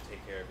has to actually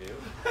take care of you.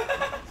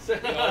 So,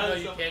 We all know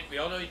you can't. We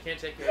all know you can't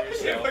take care of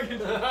yourself.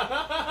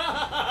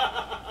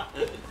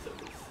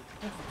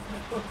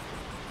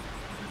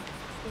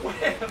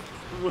 Wham!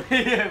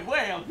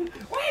 Wham!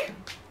 Wham!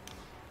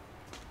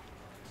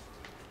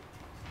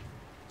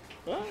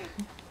 Ah.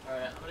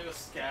 Alright, I'm gonna go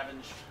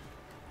scavenge.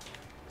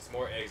 There's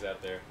more eggs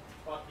out there.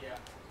 Fuck yeah.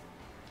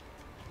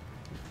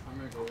 I'm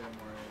gonna go get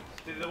more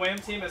eggs. Dude, the WAM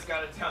team has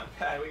got it down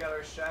pat. We got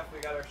our chef, we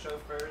got our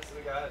chauffeurs,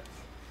 we got...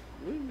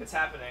 Woo. It's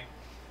happening.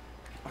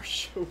 Our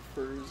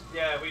chauffeurs.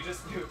 Yeah, we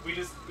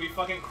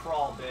fucking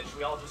crawl, bitch.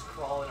 We all just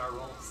crawl in our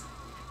roles.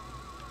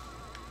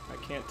 I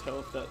can't tell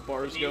if that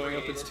bar's going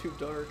up. It's too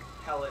dark.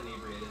 Hella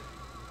inebriated.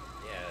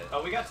 Yeah.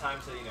 Oh, we got time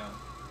to, you know,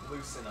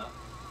 loosen up.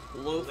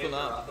 Loosen Liver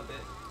up. a bit.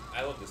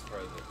 I love this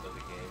part of the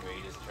game where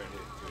you just turn it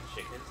into a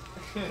chicken.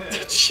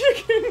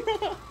 Chicken!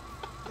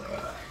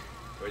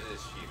 Or is it a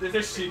sheep? There's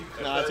a sheep.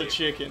 Nah, it's a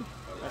chicken.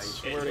 I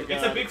swear to God.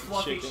 It's a big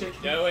fluffy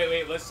chicken. No,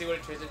 wait. Let's see what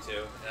it turns into,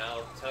 and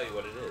I'll tell you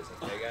what it is.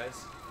 Okay,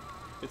 guys?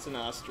 It's an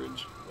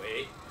ostrich.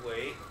 Wait.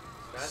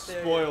 Not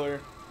there. Spoiler.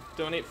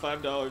 Donate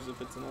 $5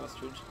 if it's an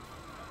ostrich.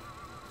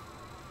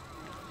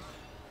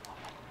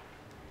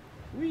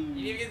 Whee! You didn't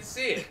even get to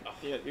see it. Oh.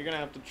 Yeah, you're gonna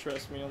have to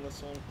trust me on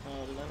this one.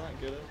 Oh, did I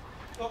not get it?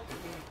 Oh.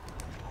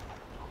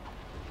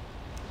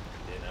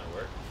 Did not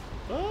work.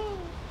 Oh!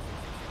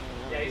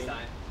 Yeah, he's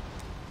dying.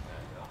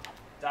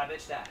 There Die,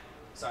 bitch, die.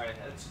 Sorry,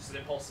 it's just an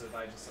impulsive.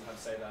 I just sometimes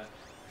say that.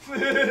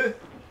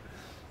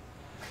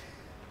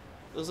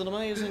 It was an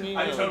amazing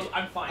email.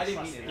 I'm fine. I didn't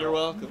trust mean me. it. You're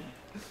welcome.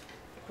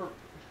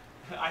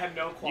 I have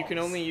no qualms. You can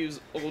only use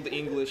Old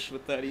English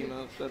with that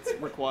emote. That's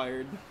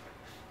required.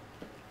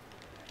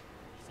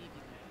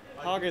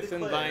 Hoggeth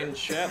in thine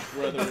chat,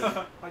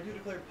 brother. I do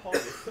declare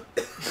policy.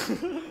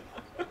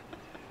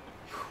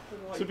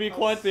 To be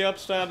quite the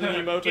upstanding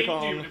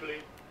emoticon.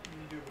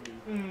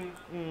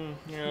 Indubitably.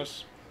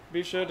 Yes.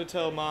 Be sure to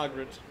tell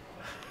Margaret.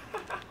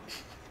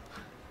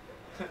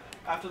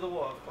 After the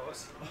war, of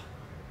course.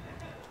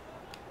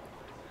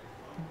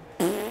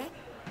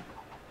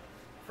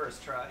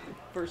 First try.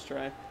 First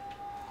try.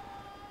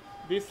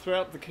 Be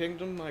throughout the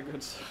kingdom, my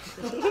good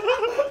son.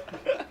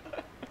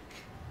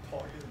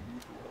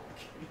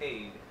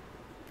 Aid.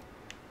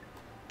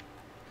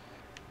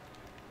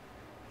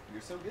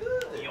 You're so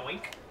good.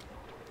 Yoink.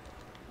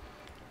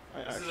 I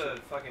This actually, is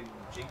a fucking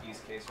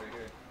Jinkies case right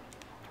here.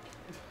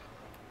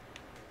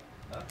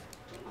 Huh?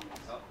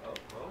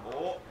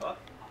 Oh.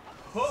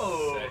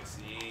 Oh.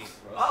 Sexy.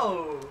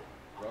 Oh.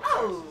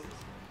 Oh.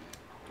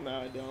 no,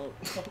 I don't.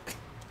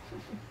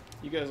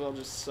 You guys all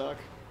just suck.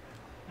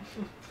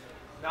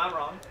 Not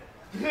wrong.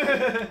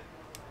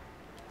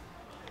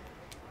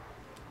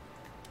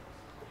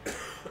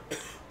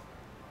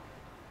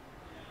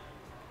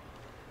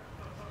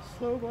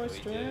 Slow boy We did.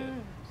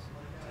 strands.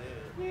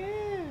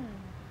 Yeah.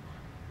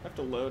 I have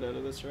to load out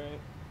of this, right?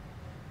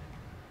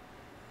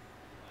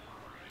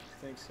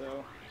 I think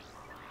so.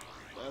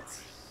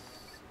 That's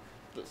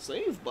the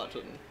save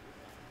button.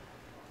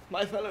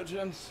 My fellow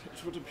gents,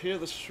 it would appear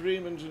the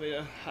stream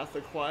engineer hath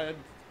acquired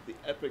the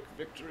epic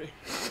victory.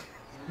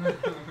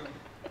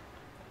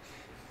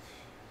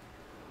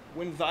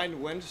 When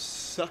thine went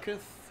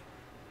sucketh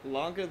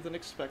longer than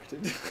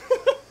expected.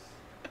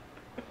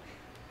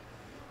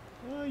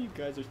 Oh, you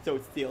guys are so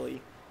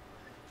silly.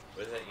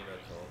 What is that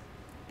emote called?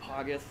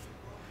 Poggeth.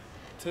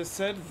 'Tis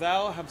said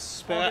thou have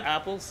spare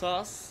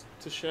applesauce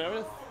to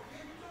shareth.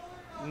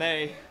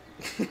 Nay.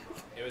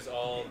 It was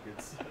all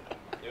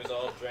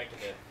drank in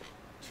it.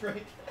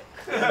 Drink.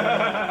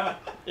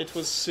 It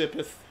was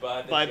sippeth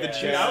By the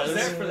jazz. Dude, I was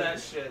there jazz. for that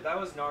shit. That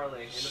was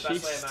gnarly in the best way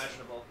Jeez.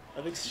 imaginable.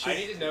 I think I shit.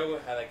 need to know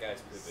how that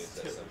guy's poop is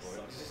at some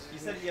point. He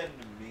said he had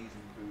an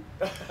amazing boot.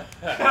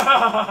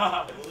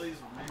 Lily's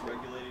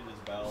re-regulating his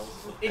bowels.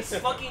 It's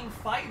fucking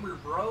fiber,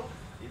 bro.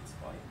 It's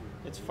fiber.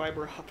 It's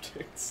fiber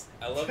optics.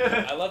 I love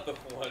the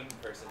one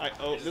person.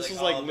 This who's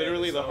is like, like oh,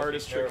 literally man, the this will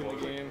hardest be trick in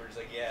terrible. the game. We're just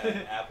like,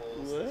 yeah,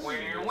 apples. What?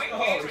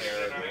 Oh,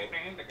 terrible.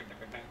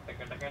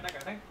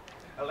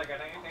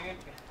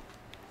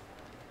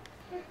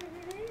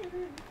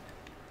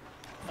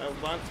 I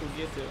want to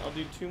get it. I'll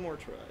do 2 more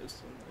tries,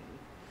 and then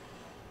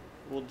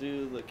we'll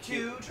do the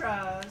 2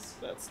 tries.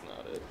 That's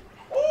not it.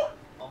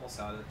 Almost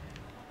got it.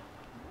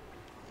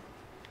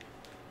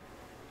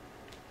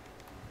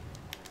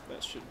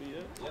 That should be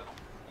it. Yep.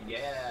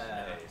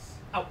 Yeah. Nice.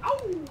 Ow,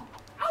 ow,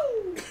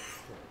 ow.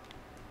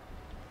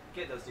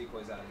 Get those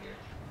decoys out of here.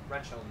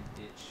 Wrench only,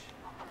 bitch.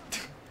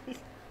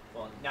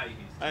 Well, now you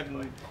can use the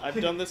decoy.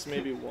 I've done this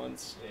maybe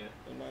once Yeah.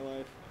 in my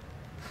life.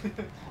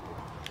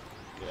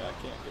 Yeah, I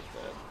can't get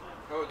that.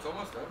 Oh, it's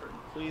almost over.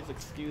 Please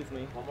excuse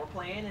me. One more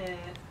planet.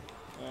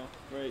 Oh,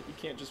 right. You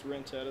can't just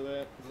rent out of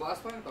that. Is the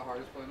last planet the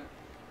hardest planet?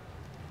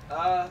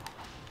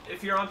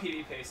 If you're on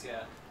PvP pace,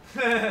 yeah.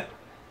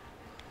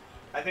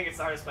 I think it's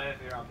the hardest planet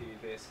if you're on PvP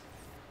pace.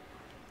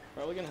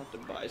 Probably gonna have to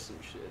buy some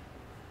shit.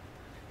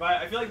 But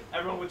I feel like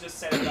everyone would just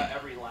say that about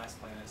every last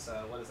planet, so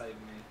what does that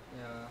even mean?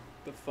 Yeah.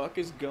 The fuck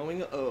is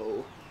going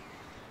oh?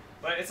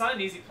 But it's not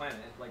an easy planet,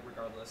 like,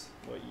 regardless.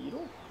 What,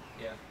 Yeetle?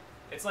 Yeah.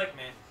 It's like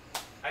meh.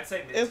 I'd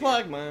say mid. It's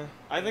like, man.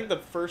 I think the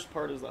first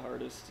part is the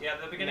hardest. Yeah,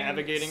 the beginning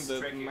Navigating is the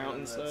trickier than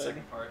mountainside. The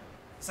second part.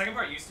 The second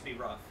part used to be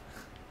rough.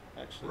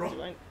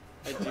 Actually,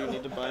 I do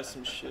need to buy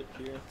some shit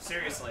here.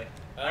 Seriously.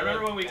 I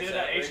remember when we did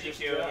that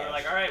HDQ, and we were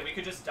like, alright, we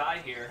could just die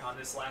here on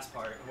this last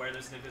part, where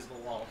there's an invisible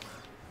wall.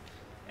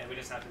 And we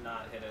just have to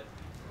not hit it.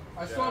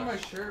 I still have my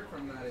shirt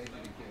from that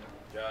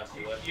HDQ. Josh,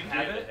 You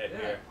have it? Head Yeah.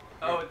 here.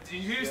 Oh, did you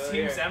use Still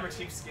Team here. Zem or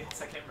Team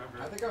Skits? I can't remember.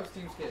 I think I was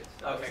Team Skits.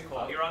 Okay,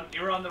 cool.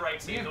 You were on the right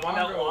team. and The one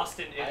that Pongo- lost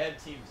in I had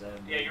Team Zen.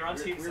 Yeah, you're on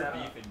Team we Zen. were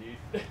beefing,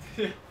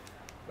 dude.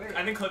 Wait,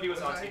 I think Clippy was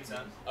was on I Team Zen.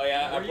 Oh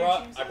yeah, Were I you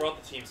brought Team Zen? the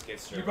Team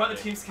Skits shirt. You brought the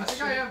with Team me. I Skits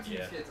think I shirt? am Team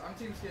Yeah. Skits. I'm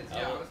Team Skits. Oh.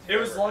 Yeah. I was It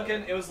was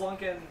Team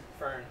Lunkin,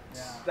 Fern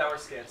Yeah. that were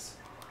Skits.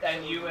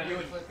 And you and... You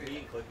and Clippy. Me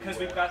and Clippy Because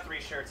were. we've got 3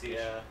 shirts each.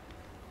 Yeah.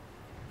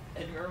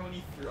 And you remember when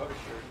you threw out a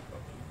shirt?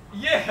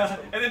 Yeah!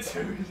 And then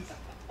two.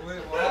 Wait,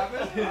 what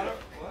happened? I don't,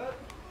 what?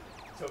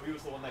 Toby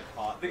was the one that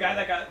caught The guy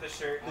that got the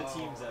shirt. the Oh.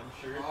 Team Zem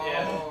shirt.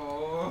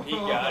 Oh. He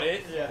got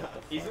it. Yeah.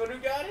 He's the one who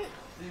got it.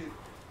 Dude, It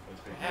was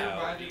pretty you How do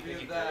reminded you me think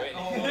of he that. threw it?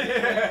 Oh,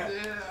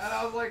 yeah. And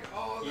I was like,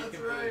 oh, He that's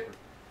completely right.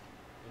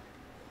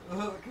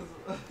 Because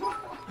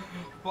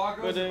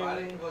Bongo was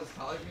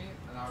telling me,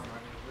 and I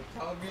reminded me, was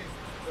telling me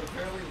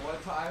apparently one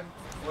time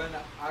when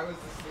I was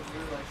just, we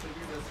were like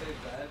sleeping in the same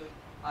bed,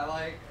 I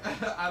like,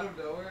 out of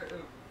nowhere,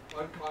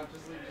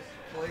 unconsciously just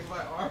fling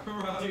my arm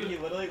around Dude, him. he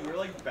literally, we were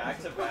like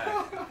back to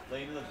back,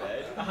 laying in the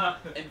bed,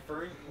 and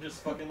Fern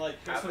just fucking like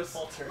half a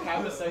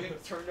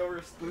second turned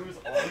over, threw his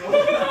arm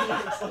over,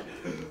 just like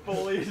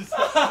fully just.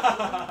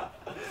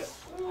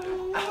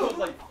 I was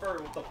like,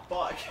 Fern, what the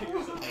fuck? He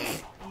was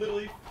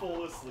literally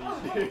full asleep,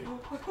 dude.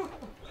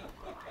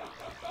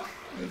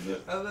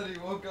 And then he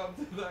woke up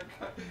to that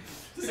guy.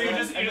 So you're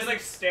just like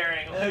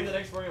staring. And then Like, the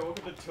next morning I woke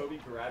up to Toby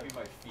grabbing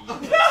my feet.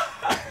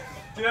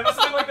 dude, that must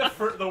have been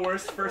like the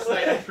worst first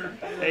night ever.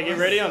 Hey, get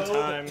ready on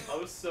time. I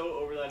was so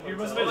over that. You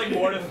must have hotel. been like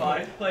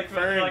mortified. Like,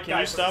 Fern, like, can you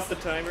guys, stop the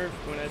timer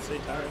when I say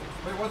time?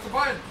 Wait, what's the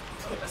button?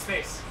 a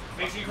space?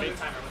 Make sure you click the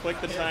timer. Click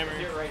the Here, timer.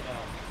 here right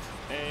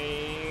now.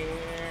 And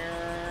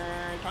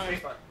time.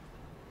 Spacebar.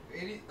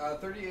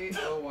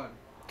 3801.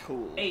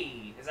 Cool.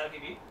 Hey, is that a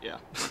PB? Yeah.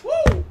 Woo!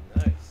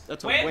 Nice.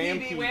 That's a Wham wham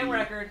PB, PB. wham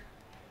record.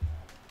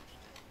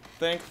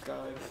 Thanks,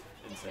 guys.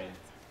 Insane.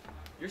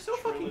 You're so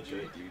fucking good,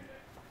 dude.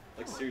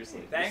 Like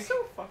seriously. Thanks. You're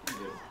so fucking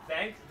good.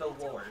 Thank the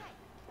Lord.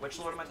 Which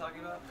Lord am I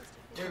talking about?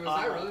 Wait, was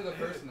that really the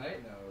first night?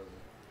 No.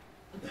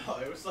 No,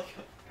 it was like.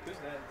 Who's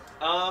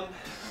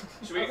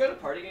next? Should we go to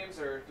party games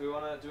or do we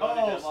want to do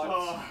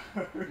deadlocks?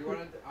 You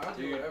wanna? I'll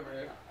do Dude.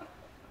 whatever.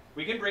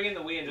 We can bring in the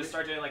Wii and just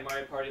start doing like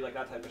Mario Party, like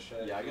that type of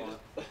shit. Yeah, I if you can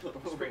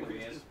want. just bring the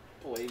Wii in. just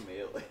play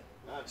Melee.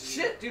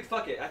 Shit, dude,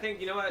 fuck it. I think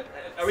you know what?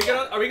 Are we good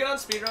on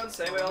speedruns?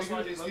 Anybody else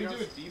want to do Let me do a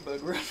speedruns?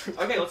 debug run.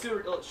 Okay, let's do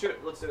it. Let's do it.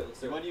 Let's do You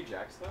it. want to do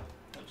Jack stuff?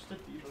 Just a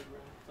debug run.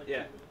 Like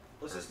Yeah.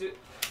 Let's just do.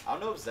 I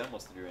don't know if Zen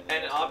wants to do anything.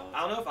 And I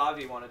don't know if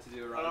Avi wanted to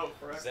do a run.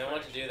 Zen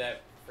wanted to do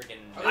that freaking.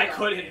 I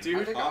couldn't, I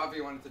dude. think Avi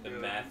wanted to The do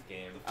it. math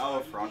game. Oh,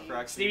 Frog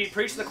Fractions. Stevie,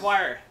 preach to the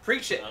choir.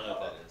 Preach I it. don't know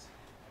what that is.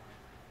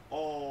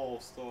 All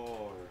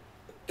Star.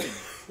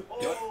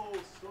 All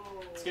Star.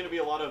 It's gonna be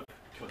a lot of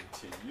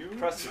continue.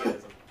 Trust me.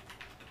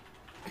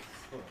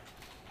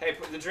 Hey,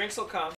 the drinks will come.